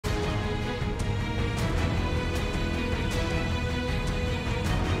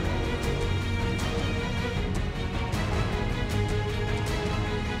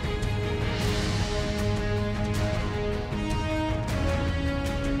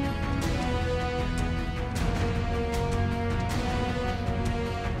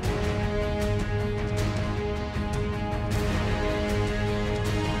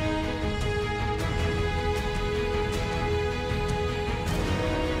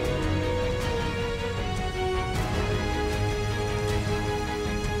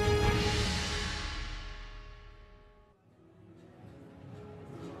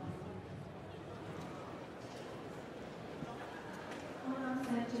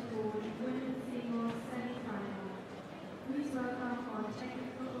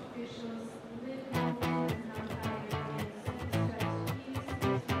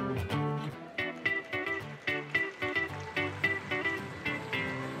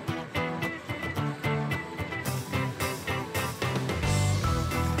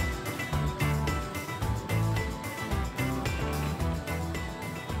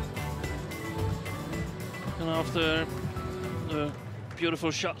after the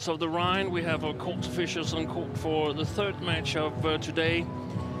beautiful shots of the Rhine, we have our court officials on court for the third match of today.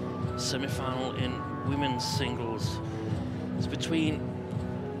 Semi-final in women's singles. It's between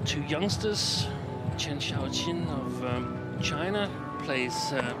two youngsters. Chen Xiaoxin of China plays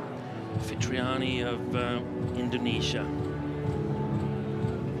Fitriani of Indonesia.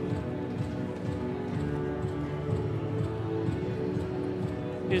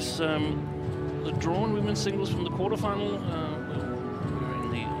 Here's the draw in women's singles from the quarterfinal. We're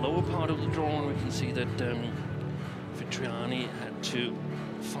in the lower part of the draw, and we can see that Fitriani had to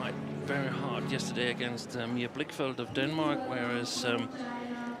fight very hard yesterday against Mia Blichfeld of Denmark, whereas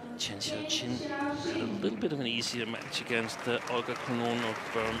Chen Xiaoxin had a little bit of an easier match against Olga Konon of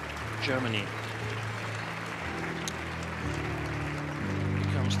Germany.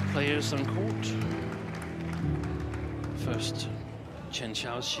 Here comes the players on court. First, Chen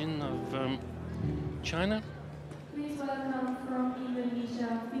Xiaoxin of China. Please welcome from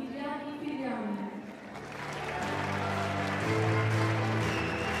Indonesia, Fitriani Fitriani.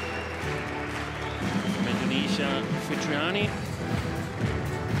 From Indonesia, Fitriani.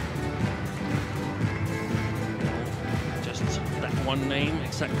 Just that one name,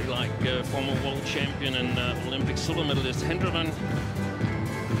 exactly like former world champion and Olympic silver medalist Hendrevan.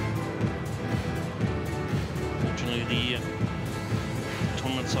 Fortunately, the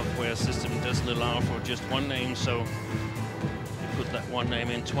tournament software system doesn't allow for just one name, so you put that one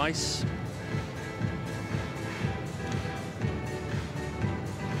name in twice.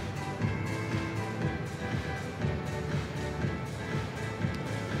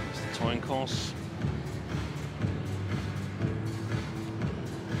 It's the towing course.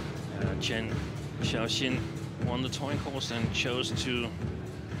 Chen Xiaoxin won the towing course and chose to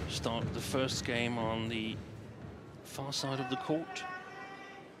start the first game on the far side of the court.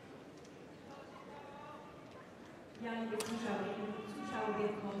 Liebe Zuschauerinnen und Zuschauer,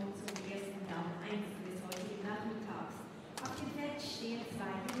 willkommen zum ersten Damen 1 des heutigen Nachmittags. Auf dem Feld stehen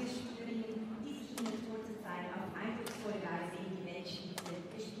zwei junge Spielerinnen, die sich in der kurzen Zeit auf eindrucksvolle Weise in die Weltspitze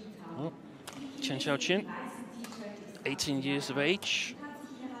gespielt haben. Chen Xiaoxin, 18 years of age,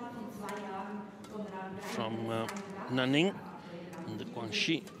 from Nanning in the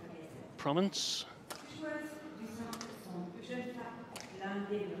Guangxi province.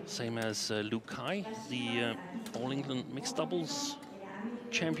 Same as Lu Kai, the All England mixed doubles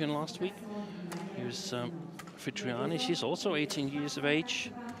champion last week. Here's Fitriani. She's also 18 years of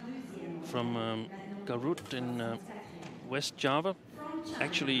age, from Garut in West Java.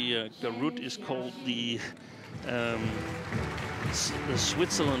 Actually, Garut is called the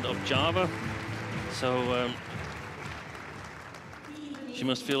Switzerland of Java. So she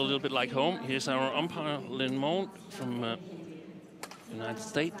must feel a little bit like home. Here's our umpire, Lynn Mount, from United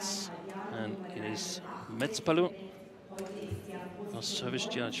States, and it is Metzpalu, our service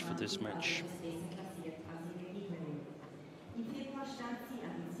judge for this match.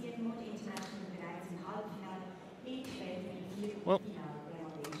 Well,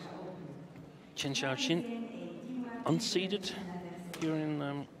 Chen Xiaoxin unseeded here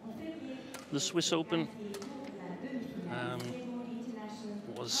in the Swiss Open.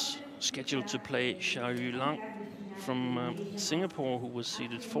 Was scheduled to play Xiao Yulang from Singapore, who was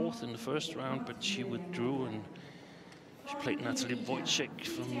seeded 4th in the first round, but she withdrew, and she played Natalie Wojcik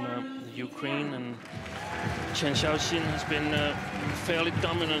from the Ukraine. And Chen Xiaoxin has been fairly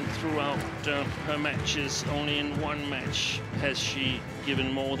dominant throughout her matches. Only in one match has she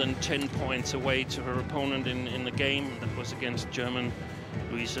given more than 10 points away to her opponent in the game. That was against German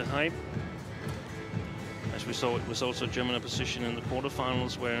Louise Hay. As we saw, it was also German opposition in the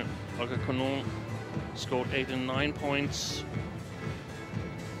quarterfinals, where Olga Konon scored 8 and 9 points.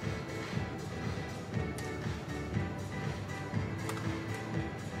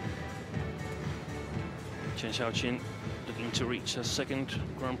 Chen Xiaoxin looking to reach her second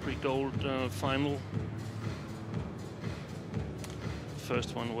Grand Prix gold final. The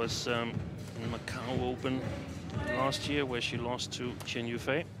first one was in Macau Open last year, where she lost to Chen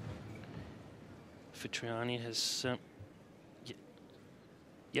Yufei. Fitriani has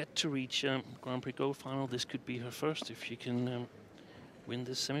yet to reach Grand Prix gold final. This could be her first if she can win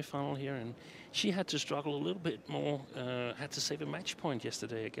this semi-final here. And she had to struggle a little bit more, had to save a match point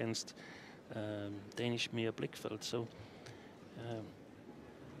yesterday against Danish Mia Blichfeld. So a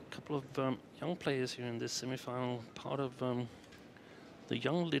couple of young players here in this semi-final, part of the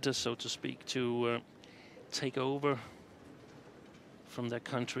young litter, so to speak, to take over from their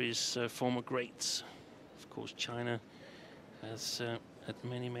country's former greats. Of course, China has had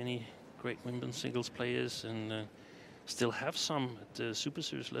many great women's singles players, and still have some at the Super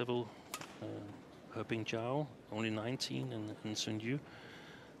Series level. Heping Zhao, only 19, and Sun Yu.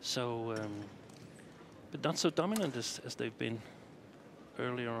 So, but not so dominant as they've been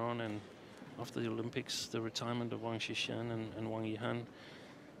earlier on. And after the Olympics, the retirement of Wang Xishan and Wang Yihan,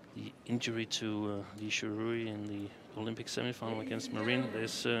 the injury to Li Shurui in the Olympic semifinal against Marin,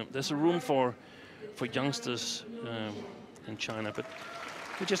 there's a room for youngsters in China. But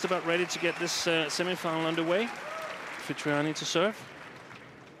we're just about ready to get this semifinal underway. Fitriani to serve.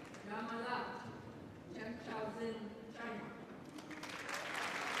 Chen Xiaoxin, China.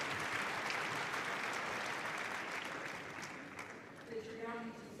 Fitriani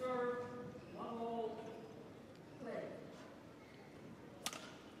to serve. 1-all, play.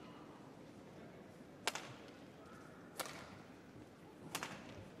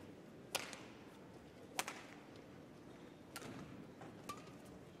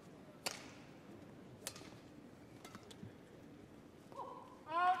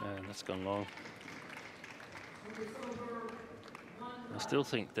 That's gone long. I still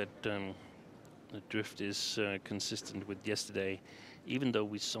think that the drift is consistent with yesterday, even though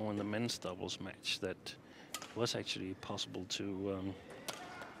we saw in the men's doubles match that it was actually possible to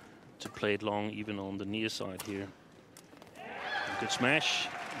play it long, even on the near side here. Good smash.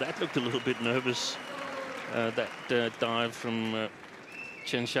 That looked a little bit nervous. That dive from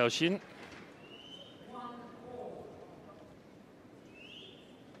Chen Xiaoxin.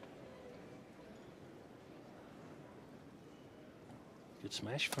 Good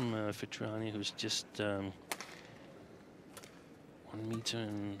smash from Fitriani, who's just 1 meter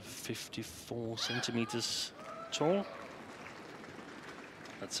and 54 centimeters tall.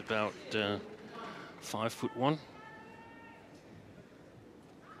 That's about 5'1".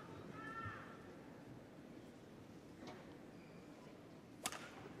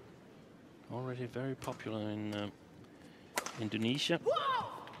 Already very popular in Indonesia.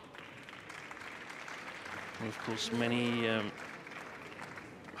 And of course, many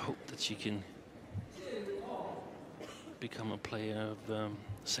hope that she can become a player of the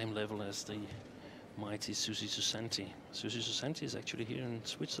same level as the mighty Susi Susanti. Susi Susanti is actually here in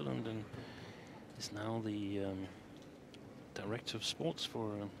Switzerland and is now the director of sports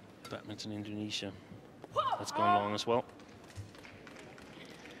for Badminton Indonesia. That's gone long as well.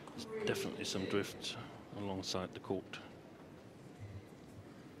 There's definitely some drift alongside the court.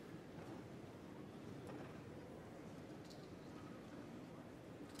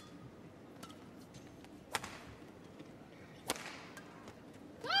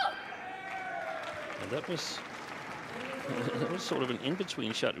 That was sort of an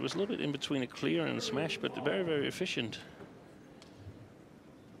in-between shot. It was a little bit in between a clear and a smash, but very, very efficient.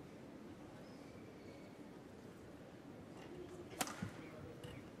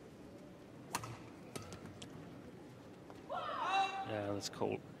 Yeah, that's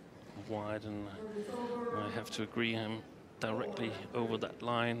called wide, and I have to agree, I'm directly over that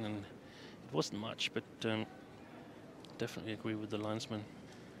line, and it wasn't much, but definitely agree with the linesman.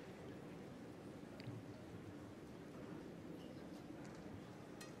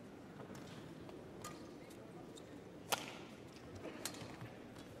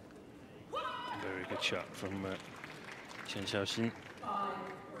 Good shot from Chen Xiaoxin.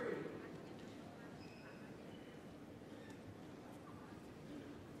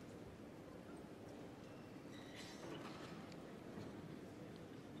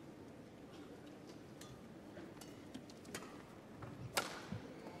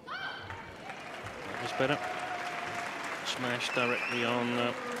 That was better. Smash directly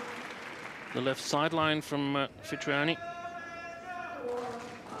on the left sideline from Fitriani.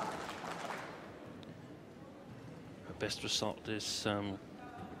 Best result is from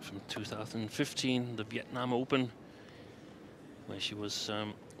 2015, the Vietnam Open, where she was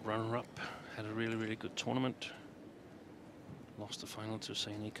runner-up, had a really, really good tournament. Lost the final to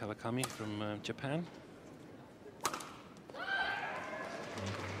Seini Kawakami from Japan.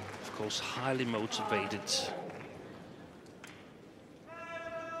 Of course, highly motivated.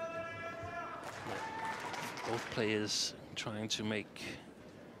 Both players trying to make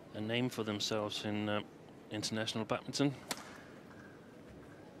a name for themselves in international badminton.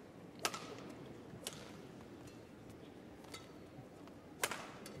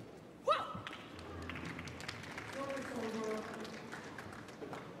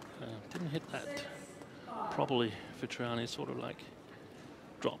 Didn't hit that properly. Fitriani sort of like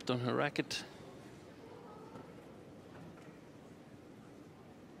dropped on her racket.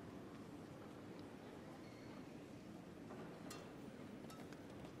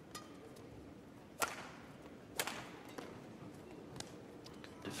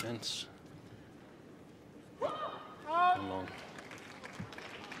 Defense. Long.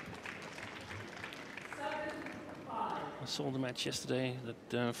 saw the match yesterday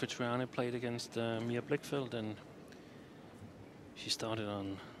that Fitriani played against Mia Blichfeld, and she started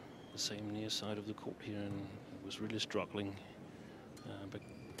on the same near side of the court here and was really struggling, but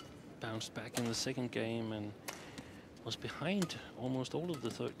bounced back in the second game and was behind almost all of the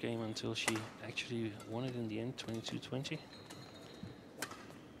third game until she actually won it in the end, 22-20.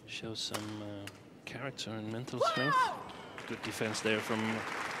 Shows some character and mental strength. Good defense there from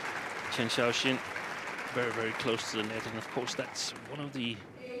Chen Xiaoxin. Very, very close to the net, and of course that's one of the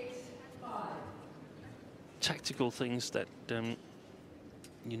tactical things that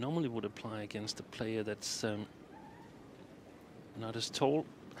you normally would apply against a player that's not as tall,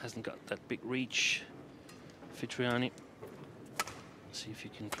 hasn't got that big reach. Fitriani, see if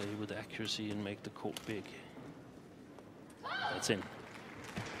you can play with accuracy and make the court big. That's in.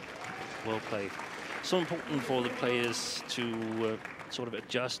 Well played. So important for the players to sort of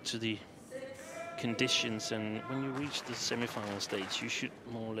adjust to the conditions, and when you reach the semi-final stage, you should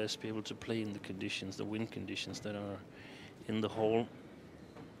more or less be able to play in the conditions, the wind conditions that are in the hall.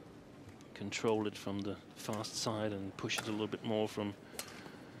 Control it from the fast side and push it a little bit more from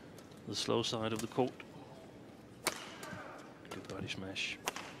the slow side of the court. Good body smash.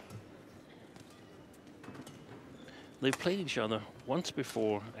 They've played each other once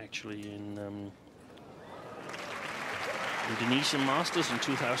before, actually, in Indonesian Masters in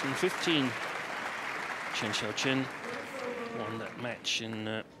 2015. Chen Xiaoxin won that match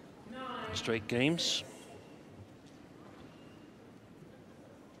in straight games.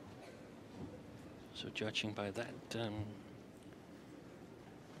 So judging by that,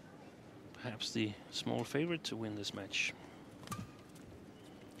 perhaps the small favorite to win this match.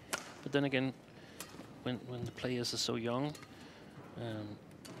 But then again, when the players are so young,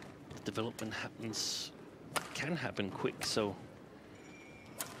 the development can happen quick. So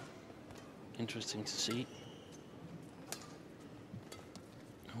interesting to see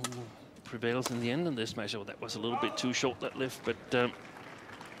who prevails in the end in this match. Oh, that was a little bit too short, that lift, but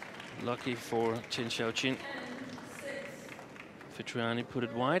lucky for Chen Xiaoxin. Fitriani put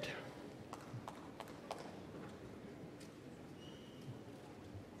it wide.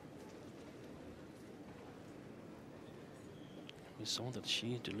 We saw that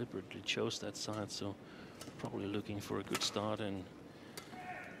she deliberately chose that side, so probably looking for a good start, and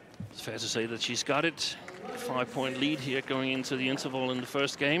it's fair to say that she's got it. 5-point lead here going into the interval in the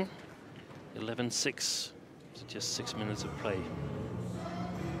first game. 11-6, so just 6 minutes of play.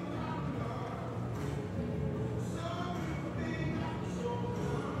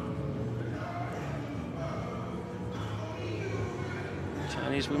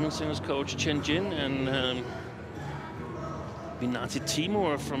 Chinese women's singles coach Chen Jin and Binati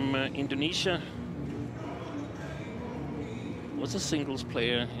Timur from Indonesia. Was a singles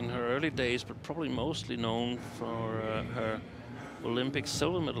player in her early days, but probably mostly known for her Olympic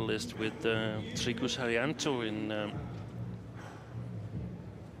silver medalist with Trigus Haryanto in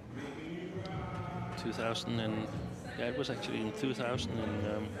 2000, and yeah, it was actually in 2000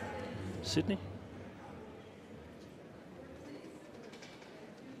 in Sydney.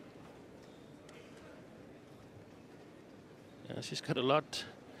 Yeah, she's got a lot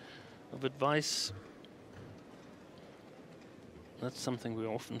of advice. That's something we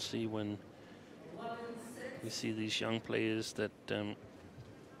often see when we see these young players, that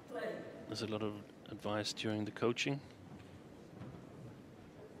there's a lot of advice during the coaching.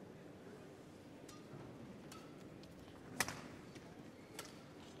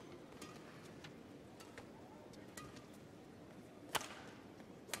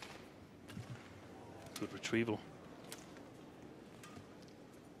 Good retrieval.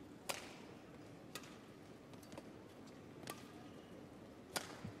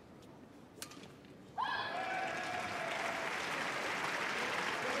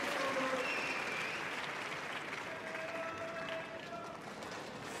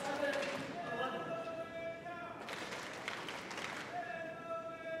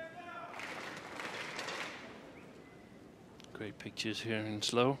 Great pictures here in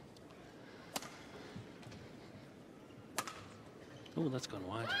slow. Oh, that's gone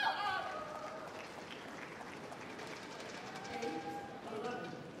wide.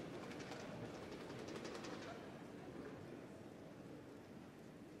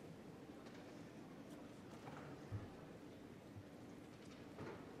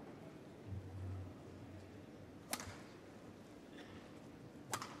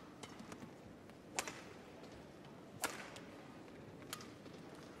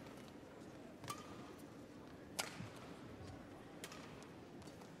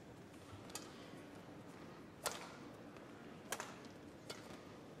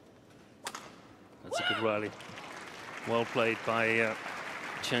 That's a good rally. Well played by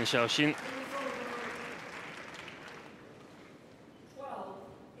Chen Xiaoxin.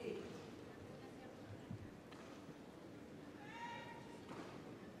 12-8.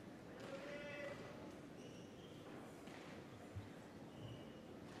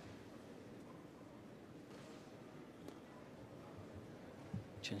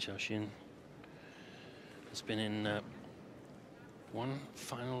 Chen Xiaoxin has been in one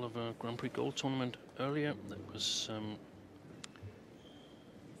final of a Grand Prix Gold tournament earlier. That was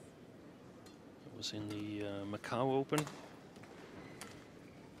in the Macau Open.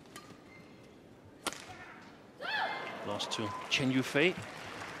 Lost to Chen Yufei,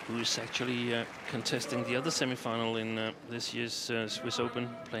 who is actually contesting the other semi-final in this year's Swiss Open,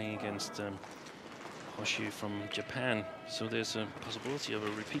 playing against Hoshi from Japan. So there's a possibility of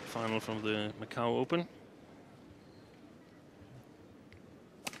a repeat final from the Macau Open.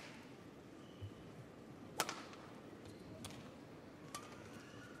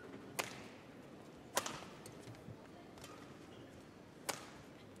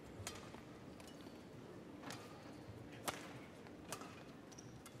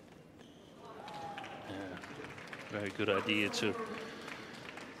 Very good idea to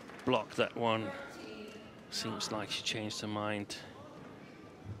block that one. Seems like she changed her mind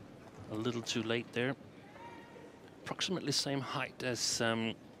a little too late there. Approximately same height as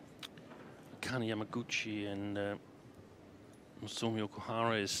Kane Yamaguchi and Musumi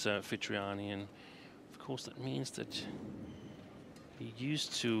Okuhara is Fitriani, and of course that means that he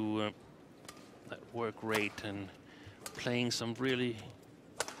used to that work rate and playing some really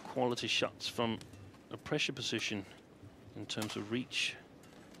quality shots from a pressure position in terms of reach.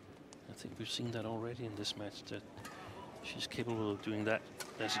 I think we've seen that already in this match, that she's capable of doing that.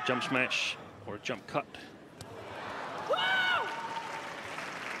 There's a jump smash or a jump cut.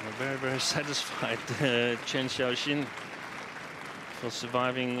 I'm very, very satisfied Chen Xiaoxin for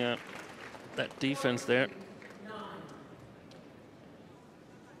surviving that defense there.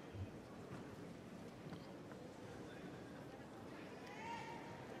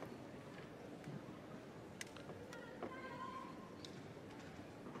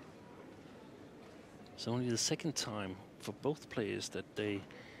 It's only the second time for both players that they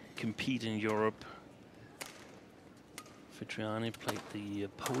compete in Europe. Fitriani played the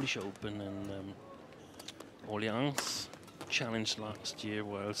Polish Open and Orléans Challenge last year,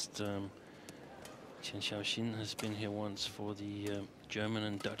 whilst Chen Xiaoxin has been here once for the German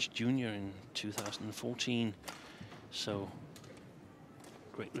and Dutch Junior in 2014. So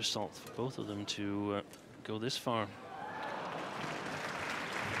great result for both of them to go this far.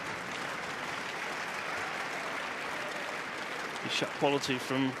 Good shot quality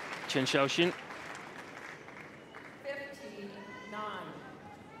from Chen Xiaoxin. 15-9.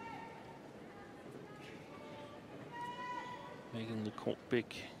 Making the court big.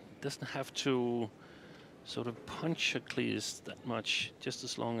 Doesn't have to sort of punch her clears that much, just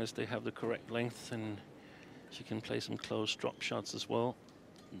as long as they have the correct length, and she can play some close drop shots as well.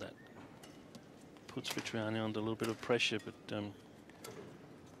 That puts Fitriani under a little bit of pressure, but I'm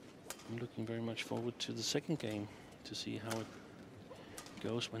looking very much forward to the second game to see how it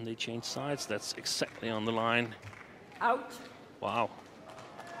goes when they change sides. That's exactly on the line. Out. Wow.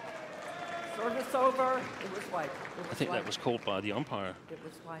 Service over. It was white. I think that was called by the umpire. It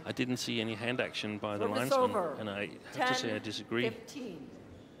was white. I didn't see any hand action by the Service linesman, over. and I have to say I disagree. 15.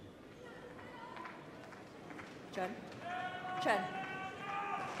 Chen. Chen.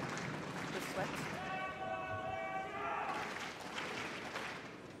 The sweat.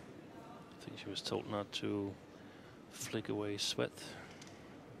 I think she was told not to flick away sweat.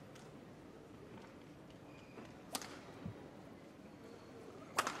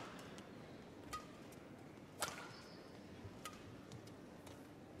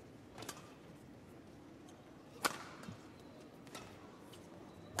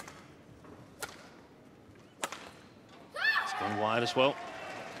 Wide as well.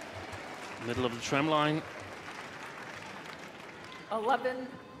 Middle of the tram line. 11-15.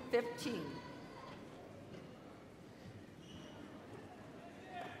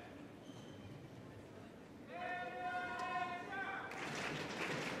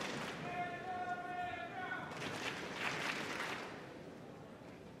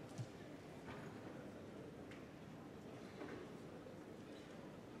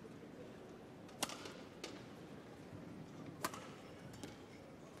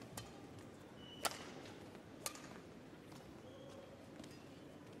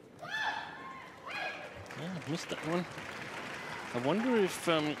 Missed that one. I wonder if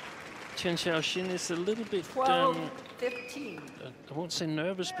Chen Xiaoxin is a little bit 12-15. I won't say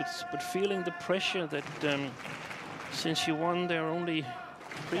nervous, but feeling the pressure that since she won their only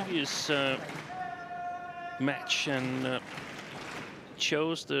previous match and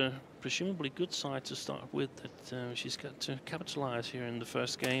chose the presumably good side to start with, that she's got to capitalize here in the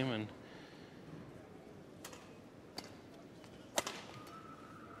first game. And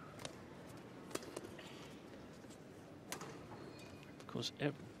of course,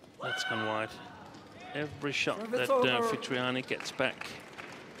 that's gone wide. Every shot that Fitriani gets back,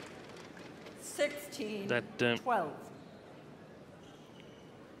 16, that 12.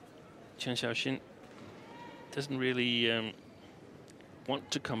 Chen Xiaoxin doesn't really want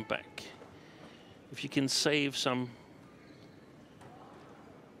to come back. If you can save some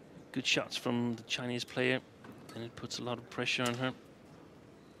good shots from the Chinese player, then it puts a lot of pressure on her.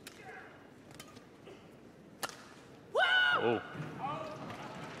 Oh.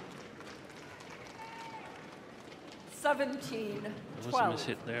 17, There was 12. a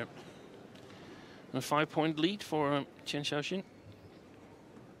miss-hit there. A 5-point lead for Chen Xiaoxin.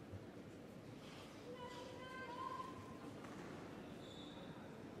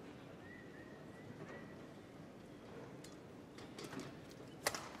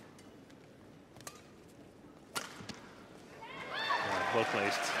 Well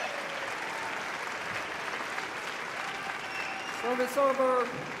placed. Service over.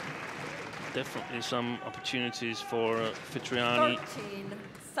 Definitely some opportunities for Fitriani 13,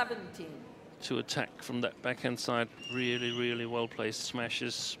 17. to attack from that backhand side. Really, really well placed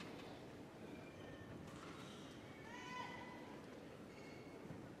smashes.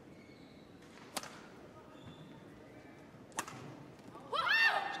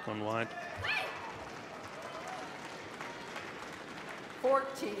 It's gone wide.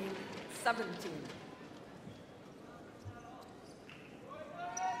 14, 17.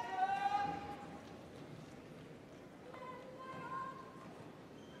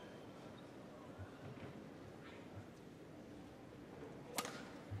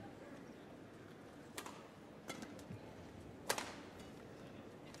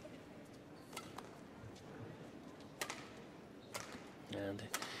 And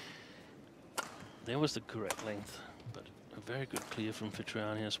there was the correct length, but a very good clear from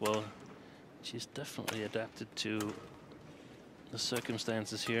Fitriani as well. She's definitely adapted to the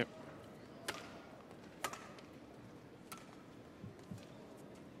circumstances here.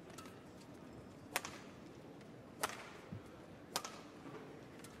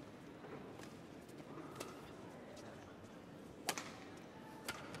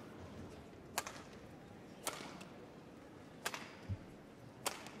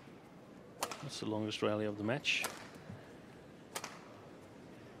 That's the longest rally of the match.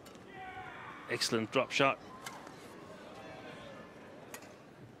 Excellent drop shot.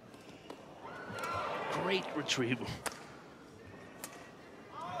 Great retrieval.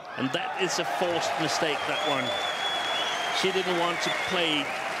 And that is a forced mistake, that one. She didn't want to play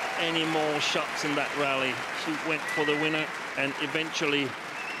any more shots in that rally. She went for the winner, and eventually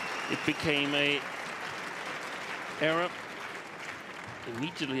it became a error.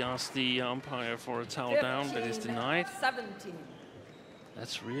 Immediately asked the umpire for a towel 15, down, but is denied. 17.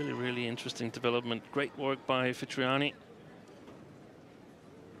 That's really, really interesting development. Great work by Fitriani.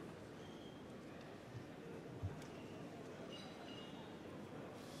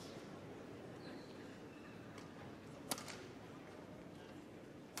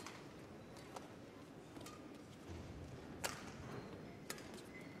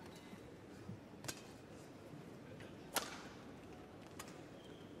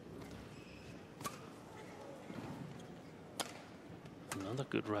 Another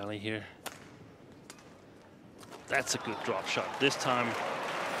good rally here. That's a good drop shot. This time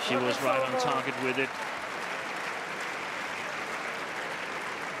she was right on target with it.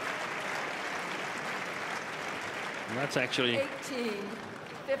 And that's actually 18,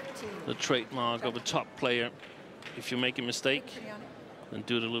 15. the trademark of a top player. If you make a mistake, then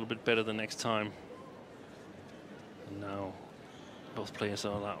do it a little bit better the next time. And now both players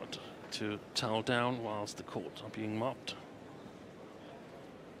are allowed to towel down whilst the courts are being mopped.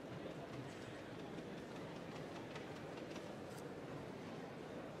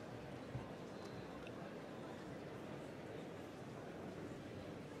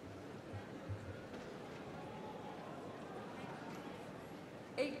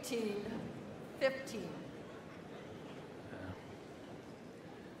 Eighteen, 15.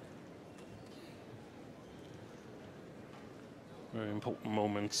 Very important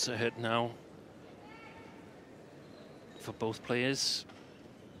moments ahead now for both players.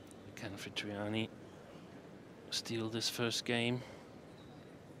 Can Fitriani steal this first game?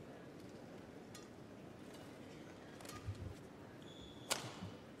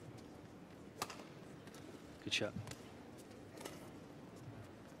 Good shot.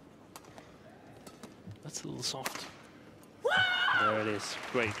 that's a little soft. There it is.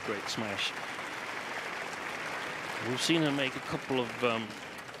 Great, great smash. We've seen her make a couple of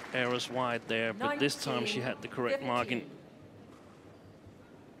errors wide there, but this time she had the correct marking.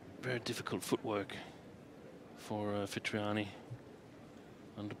 Very difficult footwork for Fitriani.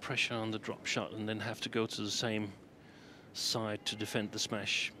 Under pressure on the drop shot, and then have to go to the same side to defend the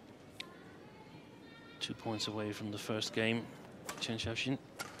smash. 2 points away from the first game, Chen Xiaoxin.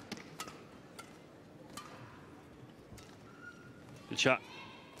 Good shot.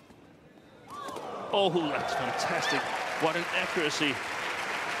 Oh, that's fantastic. What an accuracy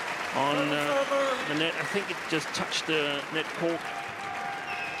on the net. I think it just touched the net cork.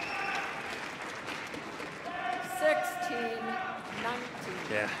 16-19.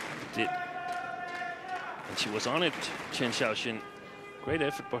 Yeah, it did. And she was on it, Chen Xiaoxin. Great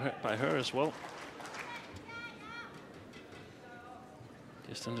effort by her as well.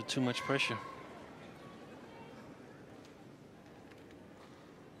 Just under too much pressure.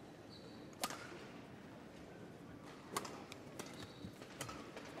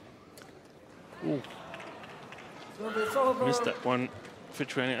 Ooh. Missed that one,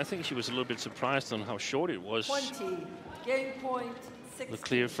 Fitriani. I think she was a little bit surprised on how short it was. 20, game point, 16. The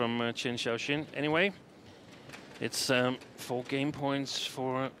clear from Chen Xiaoxin. Anyway, it's 4 game points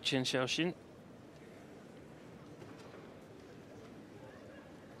for Chen Xiaoxin.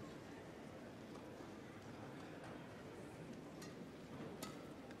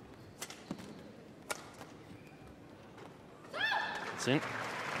 It's in.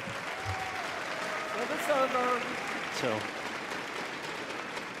 Service over. So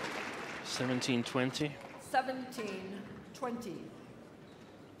 17-20. 17-20.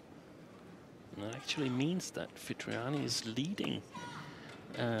 And that actually means that Fitriani is leading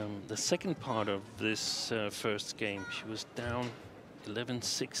the second part of this first game. She was down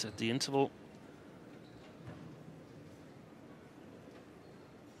 11-6 at the interval.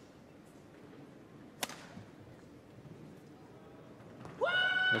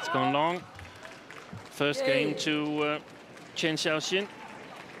 It's gone long. First game to Chen Xiaoxin.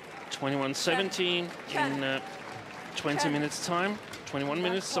 21-17 in 20 minutes time. 21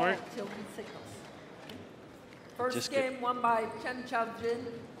 minutes, sorry. First game won by Chen Xiaoxin,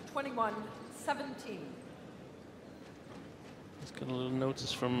 21-17. Let's get a little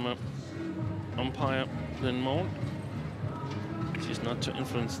notice from umpire Lynn Moore. She's not to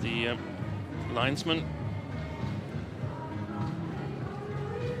influence the linesman.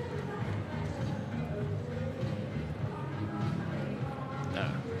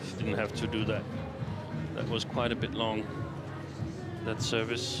 She didn't have to do that. That was quite a bit long, that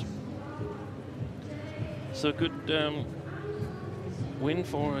service. So good win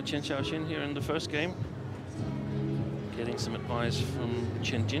for Chen Xiaoxin here in the first game. Getting some advice from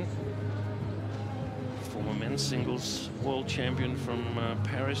Chen Jin, former men's singles world champion from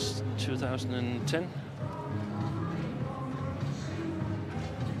Paris 2010.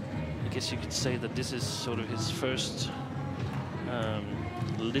 I guess you could say that this is sort of his first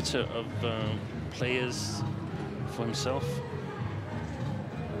litter of players for himself.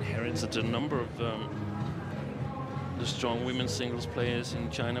 Inherited a number of the strong women's singles players in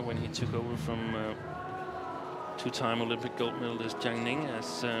China when he took over from two-time Olympic gold medalist Jiang Ning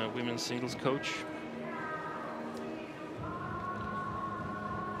as women's singles coach.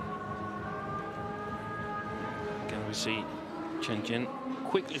 Again, we see Chen Jin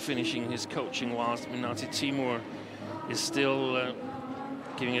quickly finishing his coaching whilst Minati Timur is still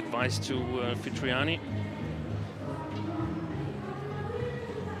giving advice to Fitriani.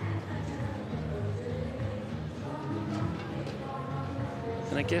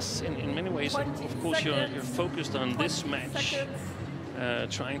 And I guess in many ways, of course, you're focused on this match,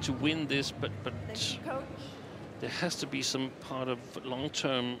 trying to win this, but there has to be some part of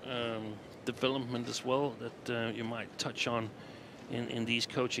long-term development as well that you might touch on in these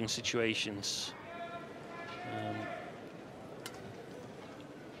coaching situations.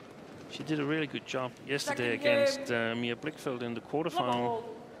 She did a really good job yesterday against Mia Blichfeld in the quarterfinal.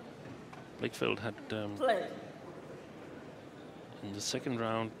 Blichfeld had in the second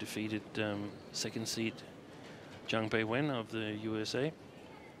round defeated second seed Zhang Beiwen of the USA.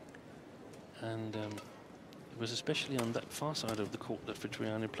 And it was especially on that far side of the court that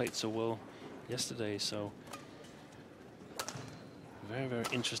Fitriani played so well yesterday. So very, very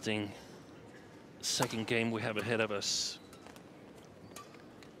interesting second game we have ahead of us.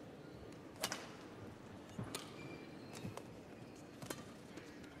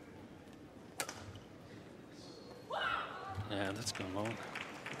 Yeah, that's gone long.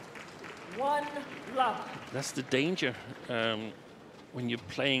 1 love. That's the danger when you're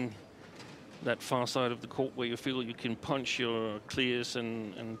playing that far side of the court where you feel you can punch your clears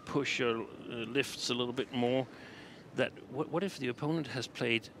and push your lifts a little bit more. That what if the opponent has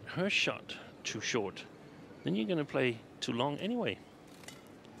played her shot too short? Then you're going to play too long anyway.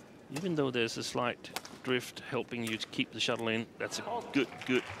 Even though there's a slight drift helping you to keep the shuttle in, that's a good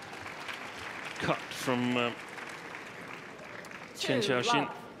cut from Chen Xiaoxin.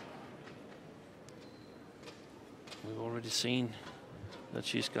 We've already seen that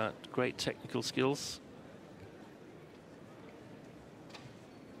she's got great technical skills.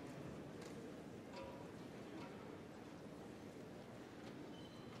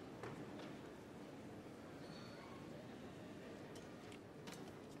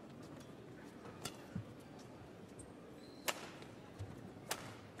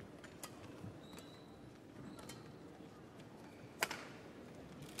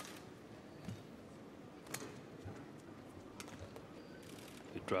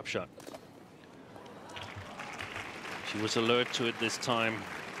 Drop shot. She was alert to it this time,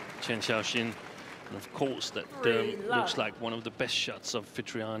 Chen Xiaoxin. And of course, that looks like one of the best shots of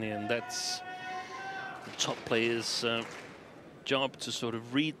Fitriani, and that's the top player's job to sort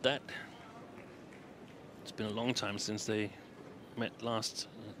of read that. It's been a long time since they met last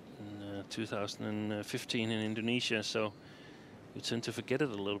in 2015 in Indonesia, so you tend to forget it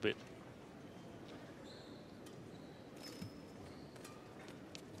a little bit.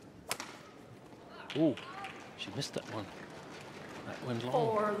 Oh, she missed that one. That went long.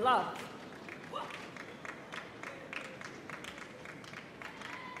 4 love.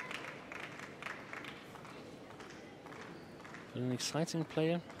 An exciting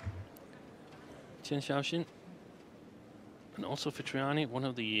player, Chen Xiaoxin. And also Fitriani, one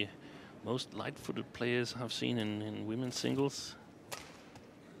of the most light-footed players I've seen in women's singles.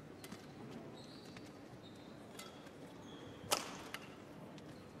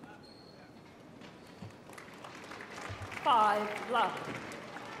 Love.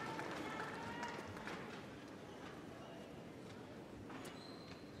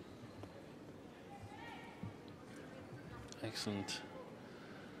 Excellent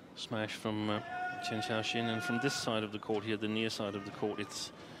smash from Chen Xiaoxin, and from this side of the court here, the near side of the court,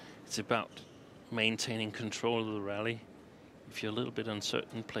 it's about maintaining control of the rally. If you're a little bit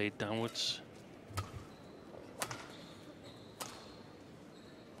uncertain, play it downwards.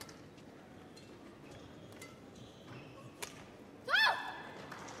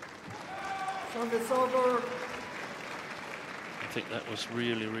 Service over. I think that was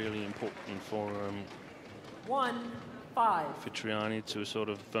really, really important for 1-5. Fitriani to sort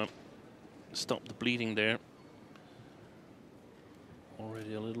of stop the bleeding there.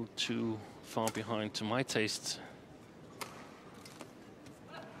 Already a little too far behind to my taste.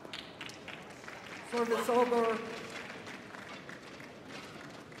 Service over.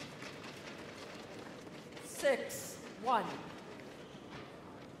 6-1.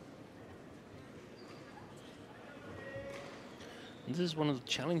 This is one of the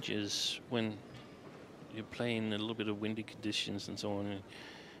challenges when you play in a little bit of windy conditions and so on.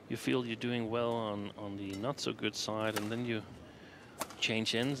 You feel you're doing well on the not so good side, and then you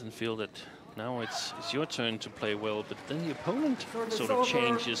change ends and feel that now it's your turn to play well, but then the opponent sort of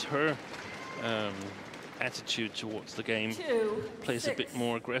changes her attitude towards the game, plays a bit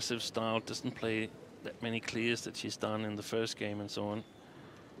more aggressive style, doesn't play that many clears that she's done in the first game and so on.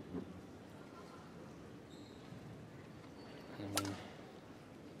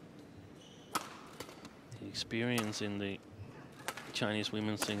 Experience in the Chinese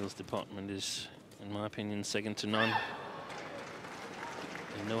women's singles department is, in my opinion, second to none.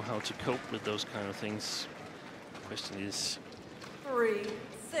 They know how to cope with those kind of things. The question is, 3-6.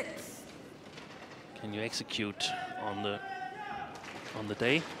 can you execute on the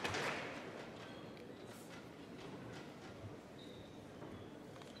day?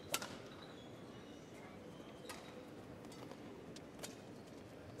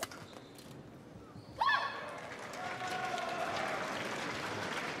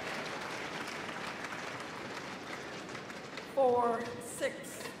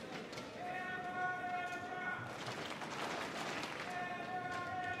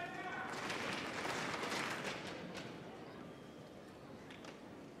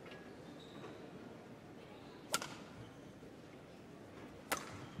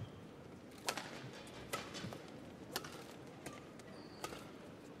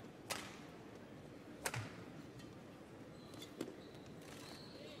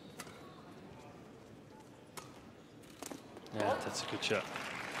 Yeah, that's a good shot.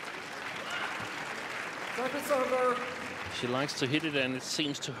 Service over. She likes to hit it, and it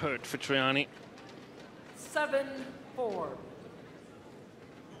seems to hurt Fitriani. 7-4.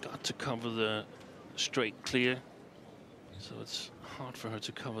 Got not to cover the straight clear. So it's hard for her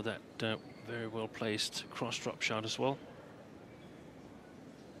to cover that very well placed cross drop shot as well.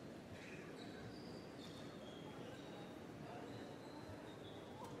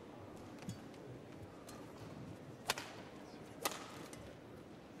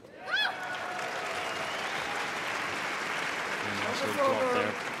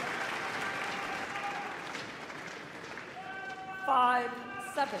 There.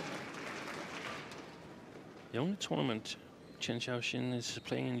 5-7. The only tournament Chen Xiaoxin is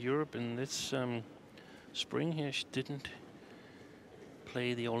playing in Europe in this spring here, she didn't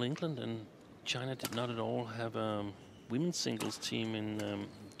play the All England, and China did not at all have a women's singles team in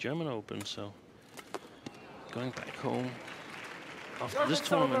German Open. So going back home after this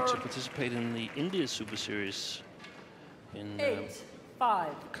tournament to participate in the India Super Series in 8-5.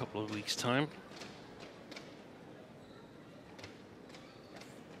 a couple of weeks' time.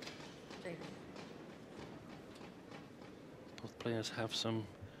 Both players have some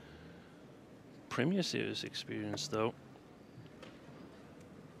Premier Series experience, though,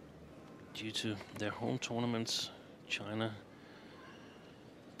 due to their home tournaments. China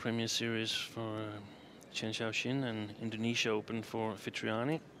Premier Series for Chen Xiaoxin and Indonesia Open for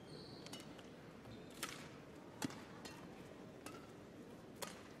Fitriani.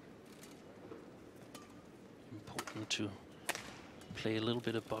 Important to play a little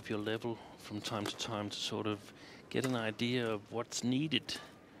bit above your level from time to time to sort of get an idea of what's needed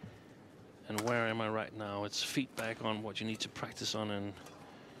and where am I right now. It's feedback on what you need to practice on and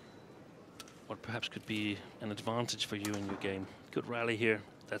what perhaps could be an advantage for you in your game. Good rally here.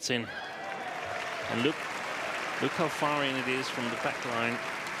 That's in. And look how far in it is from the back line.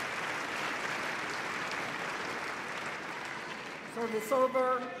 Service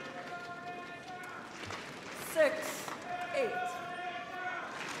over. 6-8.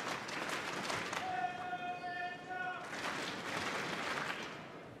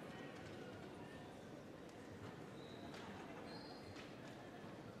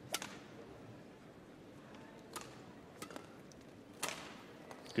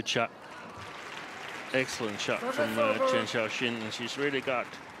 Good shot. Excellent shot from Chen Xiaoxin, and she's really got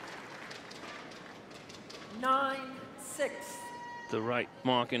 9-6. the right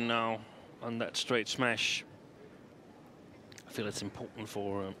marking now on that straight smash. I feel it's important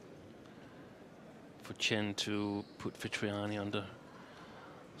for Chen to put Fitriani under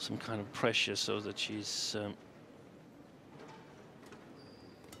some kind of pressure so that she's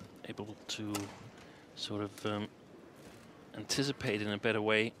able to sort of anticipate in a better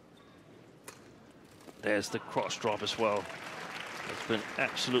way. There's the cross drop as well. It's been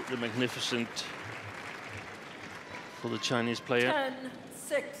absolutely magnificent for the Chinese player.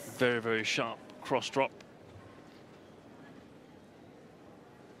 10-6. Very, very sharp cross drop.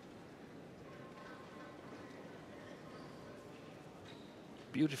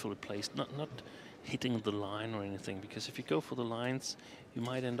 Beautifully placed, not hitting the line or anything, because if you go for the lines, you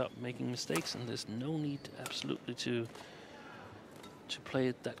might end up making mistakes, and there's no need absolutely to play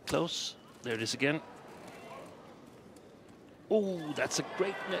it that close. There it is again. Oh, that's a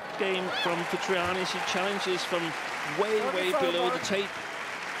great net game from Fitriani. She challenges from way below the tape.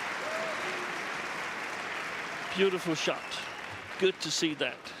 Beautiful shot. Good to see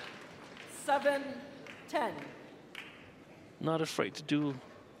that. 7-10. Not afraid to do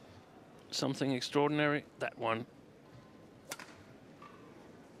something extraordinary. That one.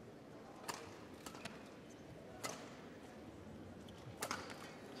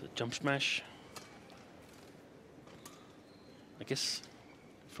 The jump smash. I guess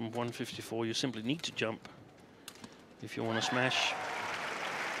from 154 you simply need to jump if you want to smash.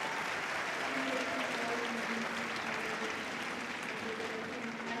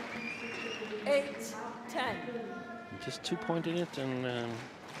 Just 2 points in it, and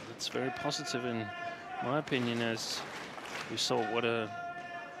it's very positive in my opinion, as we saw what a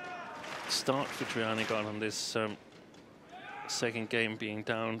start Fitriani got on this second game, being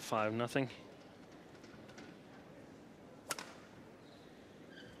down 5-0.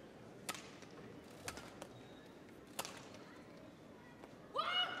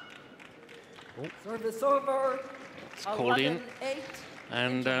 Service over. It's called in,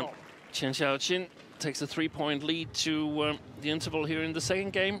 and Chen Xiaoxin takes a 3-point lead to the interval here in the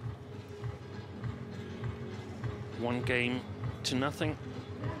second game. 1-0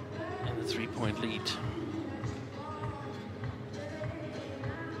 and a 3-point lead.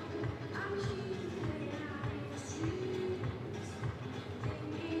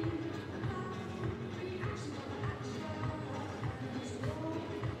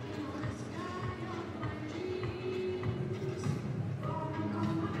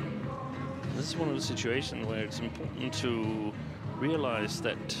 this is one of the situations where it's important to realize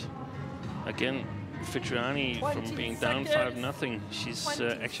that, again, Fitriani, from being down 5-0, she's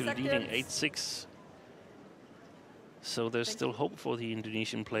actually leading 8-6. So there's still hope for the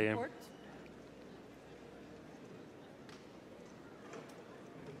Indonesian player.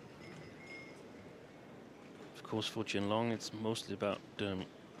 Of course, for Chen Long, it's mostly about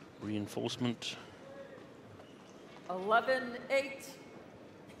reinforcement. 11-8.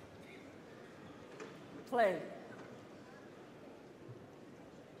 Play.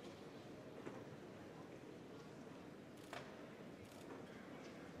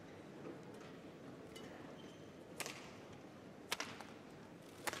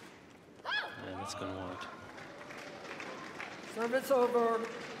 Yeah, that's gone wide. Service over.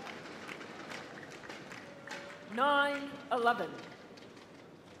 9-11.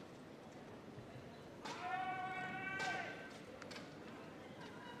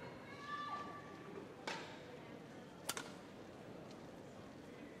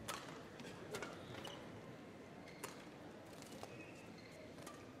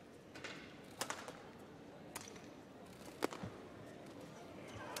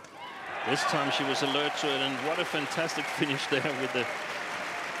 This time she was alert to it, and what a fantastic finish there with the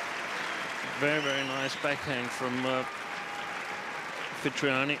very, very nice backhand from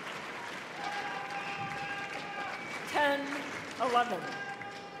Fitriani. 10-11.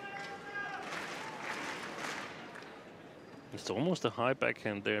 It's almost a high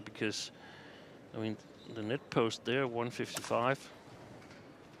backhand there because, I mean, the net post there, 155.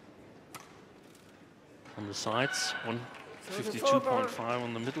 On the sides, 152.5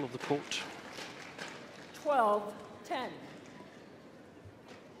 on the middle of the court. 12-10.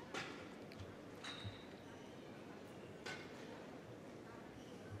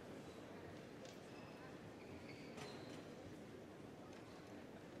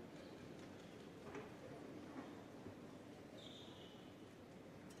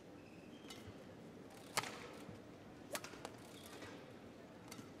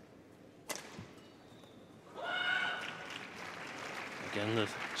 Again, the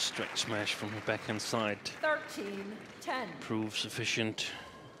stretch smash from the backhand side 13-10. proves sufficient.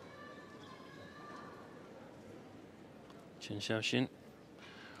 Chen Xiaoxin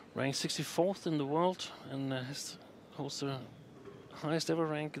ranked 64th in the world and has also highest ever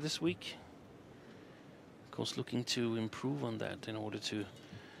rank this week. Of course, looking to improve on that in order to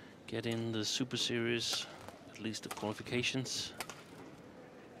get in the Super Series, at least the qualifications.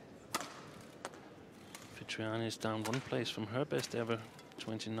 Fitriani is down 1 place from her best ever,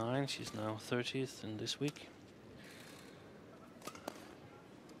 29. She's now 30th in this week.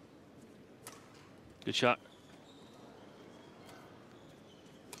 Good shot.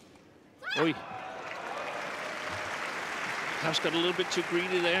 Oi. House got a little bit too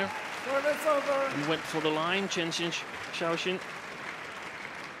greedy there. Service over. And went for the line, Chen Xiaoxin.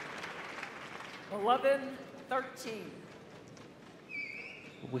 11-13.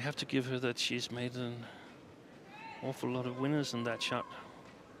 We have to give her that she's made an awful lot of winners in that shot.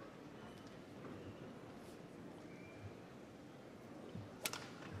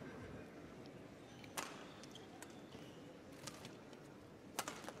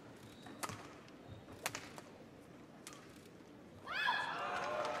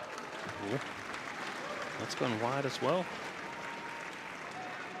 Ooh. That's gone wide as well.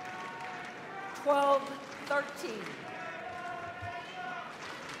 12-13.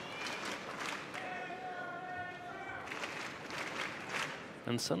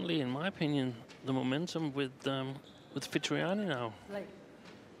 And suddenly, in my opinion, the momentum with Fitriani now. Late.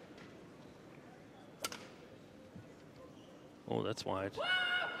 Oh, that's wide.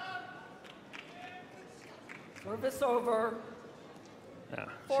 Service over. Yeah,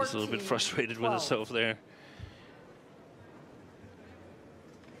 she's a little bit frustrated with herself there.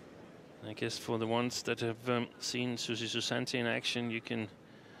 I guess for the ones that have seen Susi Susanti in action, you can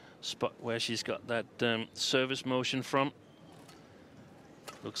spot where she's got that service motion from.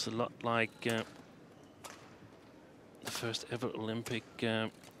 Looks a lot like the first ever Olympic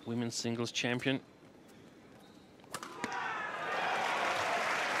women's singles champion.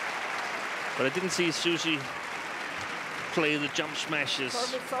 But I didn't see Susi play the jump smashes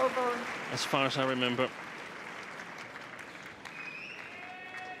as far as I remember.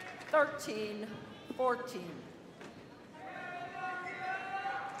 13-14.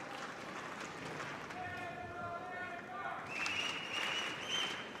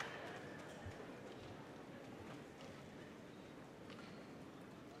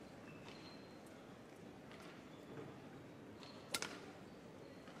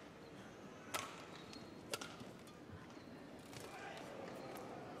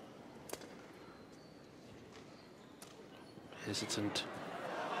 hesitant.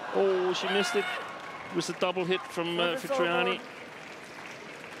 Oh, she missed it. It was a double hit from Fitriani.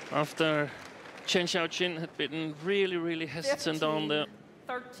 After Chen Xiaoxin had been really, really hesitant on the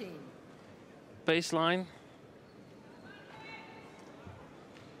 13. baseline.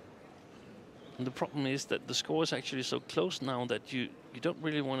 And the problem is that the score is actually so close now that you don't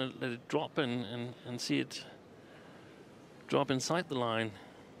really want to let it drop and see it drop inside the line.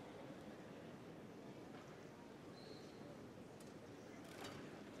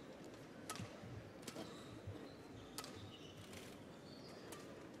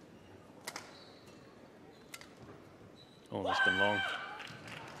 Oh, that's been long.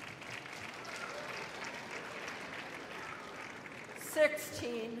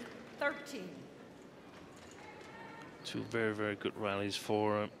 16-13. Two very, very good rallies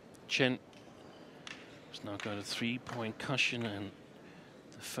for Chen. He's now got a 3-point cushion and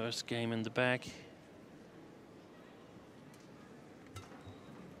the first game in the bag.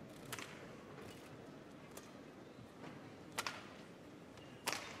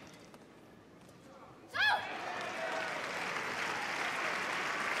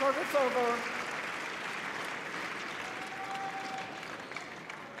 Service over.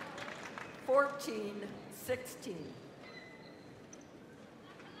 Fourteen, 16.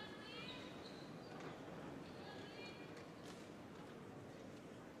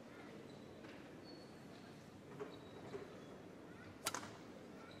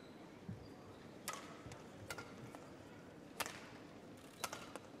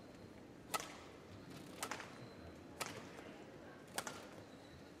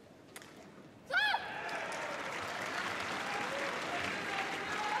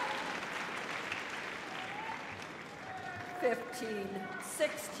 Fifteen,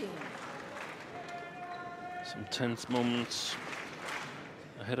 16. Some tense moments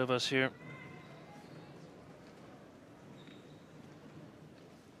ahead of us here.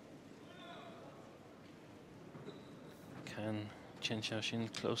 Can Chen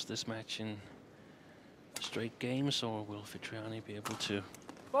Xiaoxin close this match in straight games, or will Fitriani be able to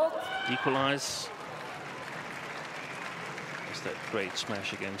equalize? It's that great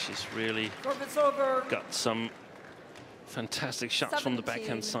smash again. She's really got some fantastic shots from the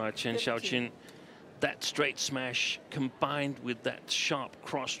backhand side, Chen Xiaoxin. That straight smash combined with that sharp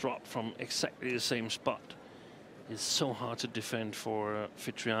cross drop from exactly the same spot is so hard to defend for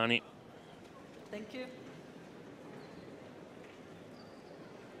Fitriani. Thank you.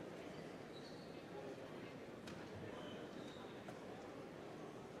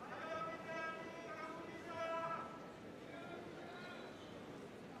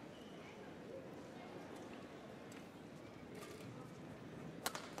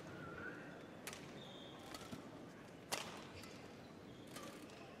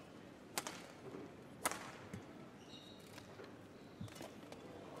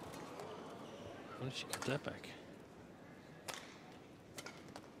 How did she get that back?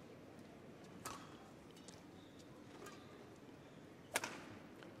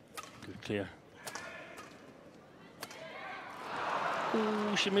 Good clear.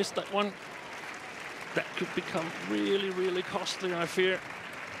 Ooh, she missed that one. That could become really, really costly, I fear.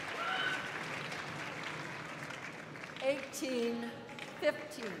 18-15.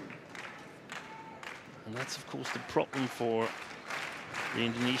 And that's, of course, the problem for the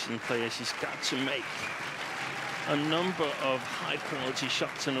Indonesian player. She's got to make a number of high-quality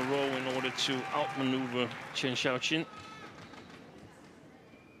shots in a row in order to outmaneuver Chen Xiaoxin.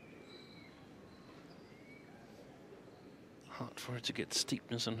 Hard for her to get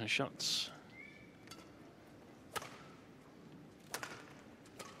steepness on her shots.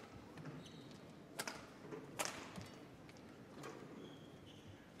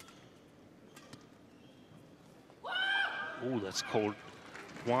 Oh, that's called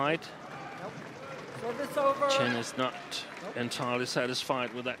wide. Nope. Service over. Chen is not entirely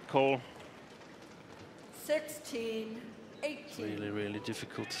satisfied with that call. 16-18. Really, really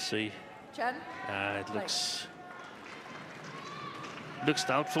difficult to see. Chen? It looks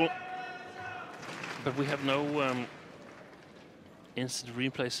doubtful. But we have no instant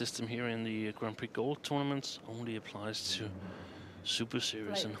replay system here in the Grand Prix Gold tournaments. Only applies to Super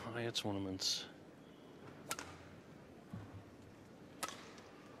Series and higher tournaments.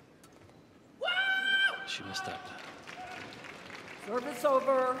 She missed that. Service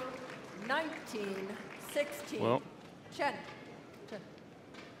over. 19-16. Well, Chen.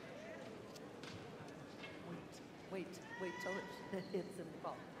 Wait till it hits in the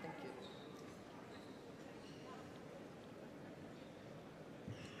ball. Thank you.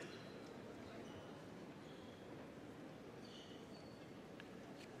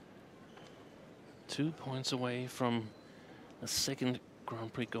 Two points away from a second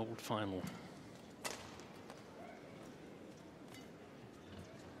Grand Prix gold final.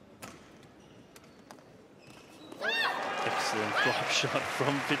 Excellent drop shot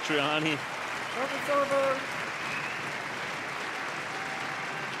from Fitriani. Service over.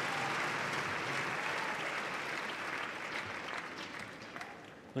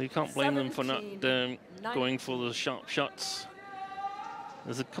 Well, you can't blame them for not going for the sharp shots.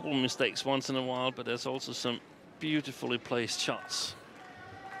 There's a couple of mistakes once in a while, but there's also some beautifully placed shots.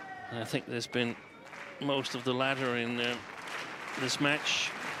 And I think there's been most of the latter in this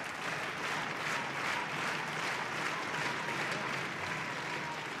match.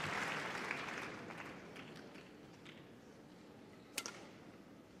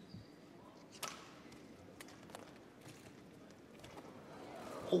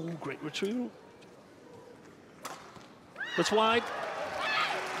 Oh, great retrieval. That's wide.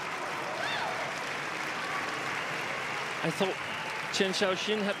 I thought Chen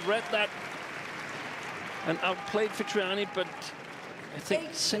Xiaoxin had read that and outplayed Fitriani, but I think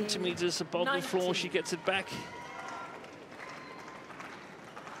centimeters above the floor, she gets it back.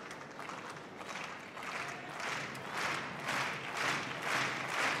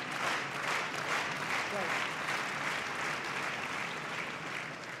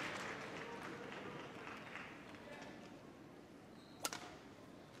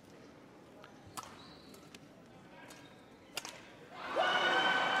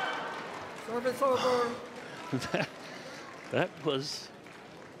 Service over. that was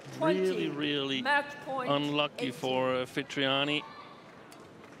really unlucky for Fitriani.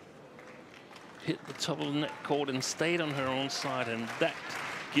 Hit the top of the net court and stayed on her own side, and that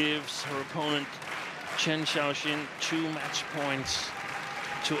gives her opponent Chen Xiaoxin 2 match points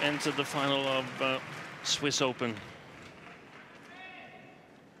to enter the final of Swiss Open.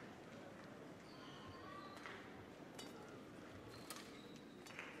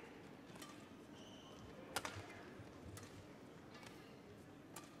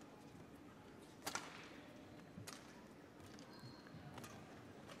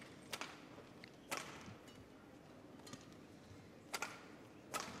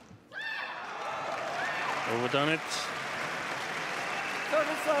 Overdone it.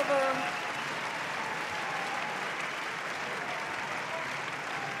 Service over.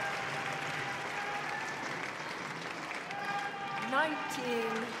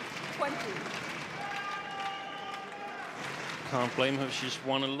 Can't blame her. She's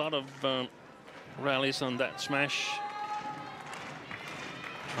won a lot of rallies on that smash.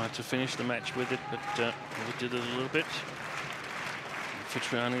 Tried to finish the match with it, but overdid it a little bit.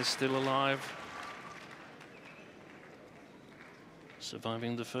 Fitriani is still alive,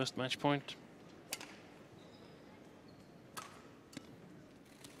 surviving the first match point.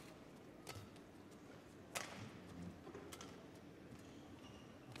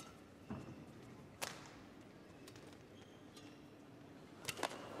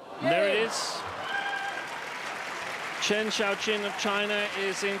 There it is. Chen Xiaoxin of China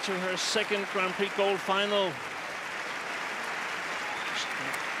is into her second Grand Prix gold final.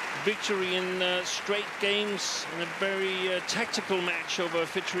 Victory in straight games in a very tactical match over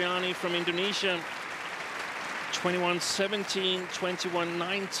Fitriani from Indonesia. 21-17,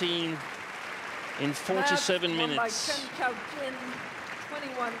 21-19 in 47 minutes. By Chen Xiaoxin,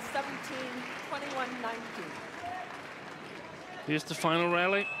 21-17, 21-19. Here's the final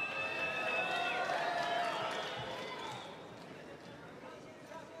rally.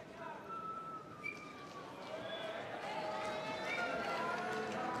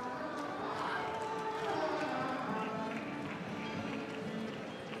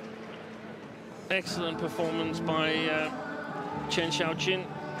 Excellent performance by Chen Xiaoxin.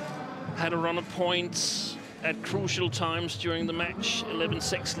 Had a run of points at crucial times during the match.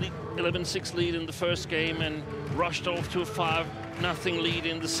 11-6 lead in the first game and rushed off to a 5-0 lead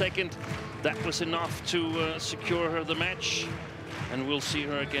in the second. That was enough to secure her the match, and we'll see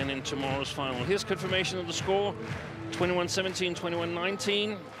her again in tomorrow's final. Here's confirmation of the score: 21-17,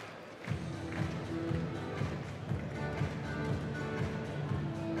 21-19.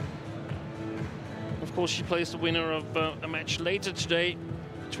 Of course, she plays the winner of a match later today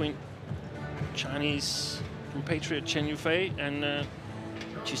between Chinese compatriot Chen Yufei and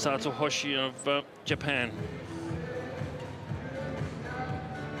Chisato Hoshi of Japan.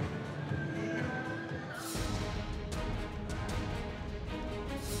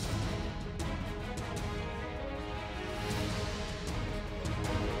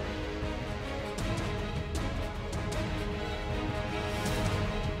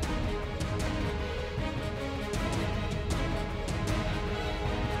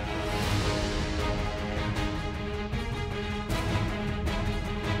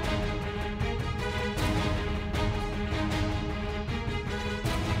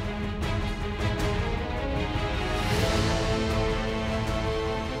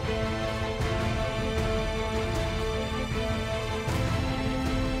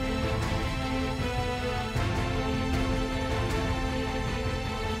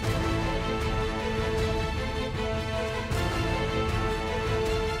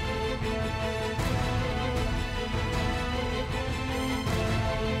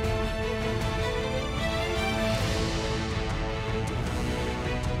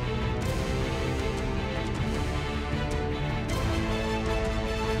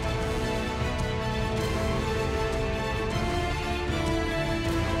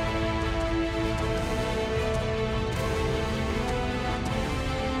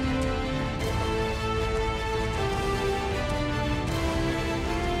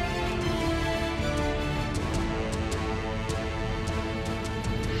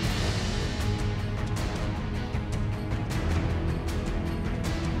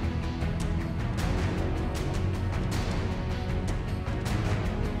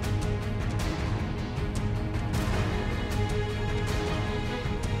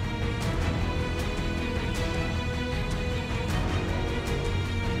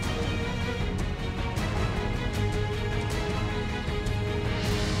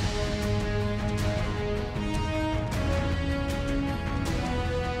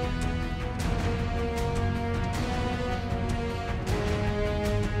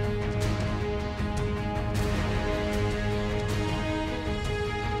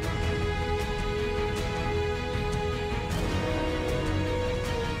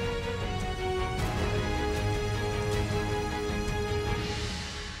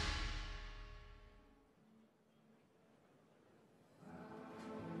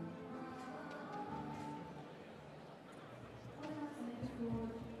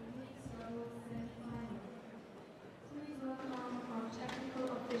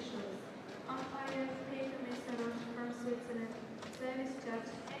 tennis judge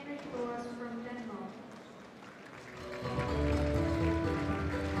Henrik Thors from Denmark.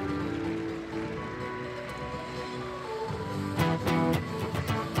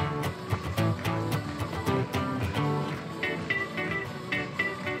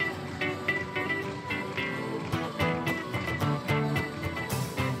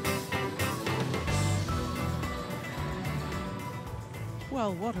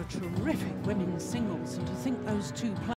 Well, what a terrific women's singles, and to think those two players